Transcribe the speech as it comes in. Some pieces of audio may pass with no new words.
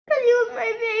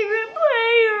my favorite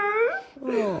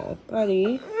player. Oh,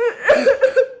 buddy.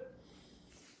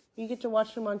 You get to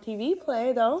watch him on TV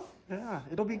play, though. Yeah,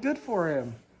 it'll be good for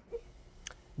him.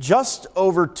 Just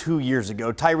over 2 years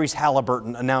ago, Tyrese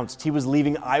Halliburton announced he was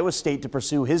leaving Iowa State to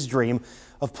pursue his dream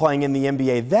of playing in the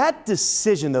NBA. That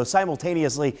decision, though,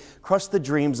 simultaneously crushed the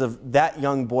dreams of that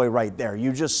young boy right there.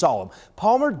 You just saw him.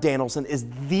 Palmer Danielson is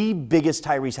the biggest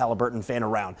Tyrese Halliburton fan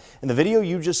around, and the video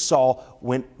you just saw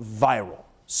went viral.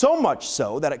 So much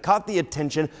so that it caught the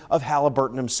attention of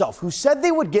Halliburton himself, who said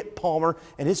they would get Palmer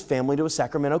and his family to a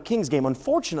Sacramento Kings game.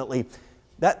 Unfortunately,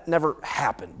 that never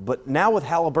happened. But now with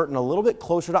Halliburton a little bit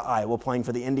closer to Iowa playing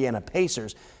for the Indiana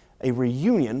Pacers, a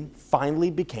reunion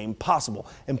finally became possible.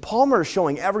 And Palmer is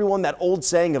showing everyone that old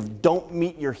saying of don't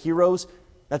meet your heroes.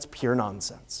 That's pure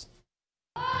nonsense.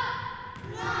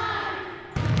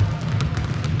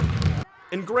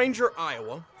 In Granger,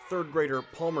 Iowa, third grader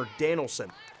Palmer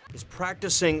Danielson is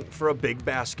practicing for a big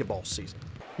basketball season.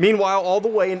 Meanwhile, all the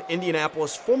way in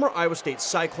Indianapolis, former Iowa State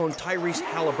Cyclone Tyrese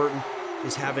Halliburton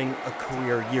is having a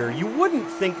career year. You wouldn't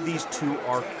think these two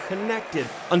are connected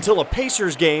until a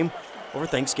Pacers game over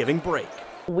Thanksgiving break.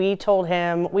 We told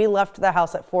him, we left the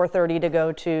house at 4:30 to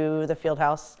go to the field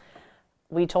house.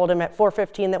 We told him at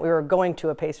 4:15 that we were going to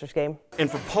a Pacers game. And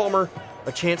for Palmer,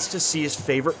 a chance to see his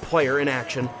favorite player in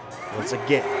action once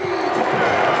again.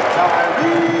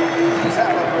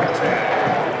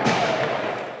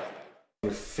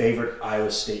 Your favorite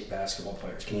Iowa State basketball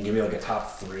players? Can you give me like a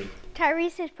top three?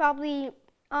 Tyrese is probably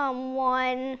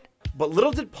one. But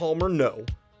little did Palmer know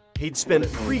he'd spend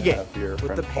pregame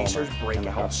with the Pacers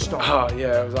breakout star. Oh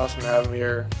yeah, it was awesome to have him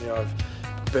here. You know,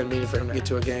 I've been meaning for him to get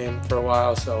to a game for a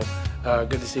while, so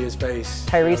good to see his face.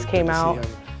 Tyrese came out,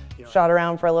 shot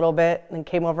around for a little bit, and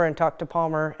came over and talked to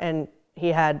Palmer, and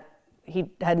he had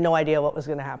no idea what was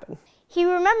going to happen. He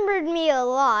remembered me a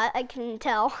lot, I can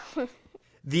tell.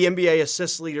 The NBA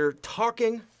assist leader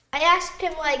talking. I asked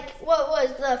him what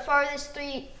was the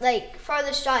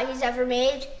farthest shot he's ever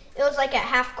made. It was at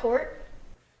half court.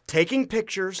 Taking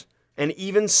pictures and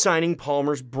even signing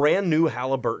Palmer's brand new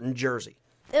Halliburton jersey.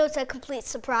 It was a complete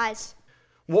surprise.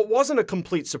 What wasn't a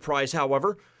complete surprise,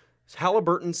 however, is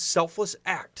Halliburton's selfless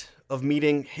act of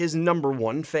meeting his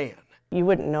 #1 fan. You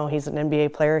wouldn't know he's an NBA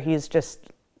player. He's just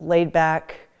laid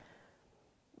back,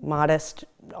 modest,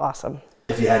 awesome.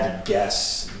 If you had to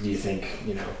guess, do you think,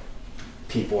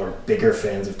 people are bigger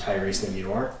fans of Tyrese than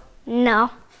you are? No.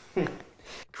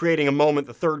 Creating a moment,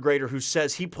 the third grader who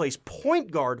says he plays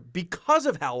point guard because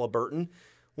of Halliburton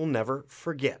will never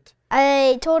forget.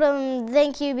 I told him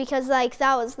thank you because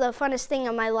that was the funnest thing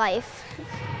of my life.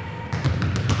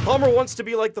 Palmer wants to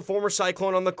be like the former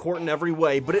Cyclone on the court in every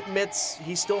way, but admits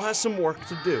he still has some work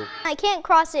to do. I can't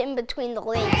cross it in between the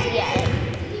legs yet.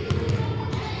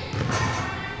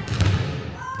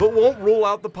 But won't rule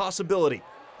out the possibility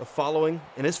of following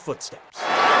in his footsteps.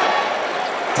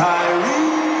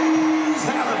 Tyrese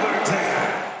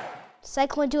Halliburton.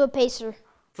 Cyclone to a Pacer.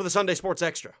 For the Sunday Sports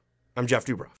Extra, I'm Jeff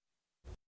Dubrov.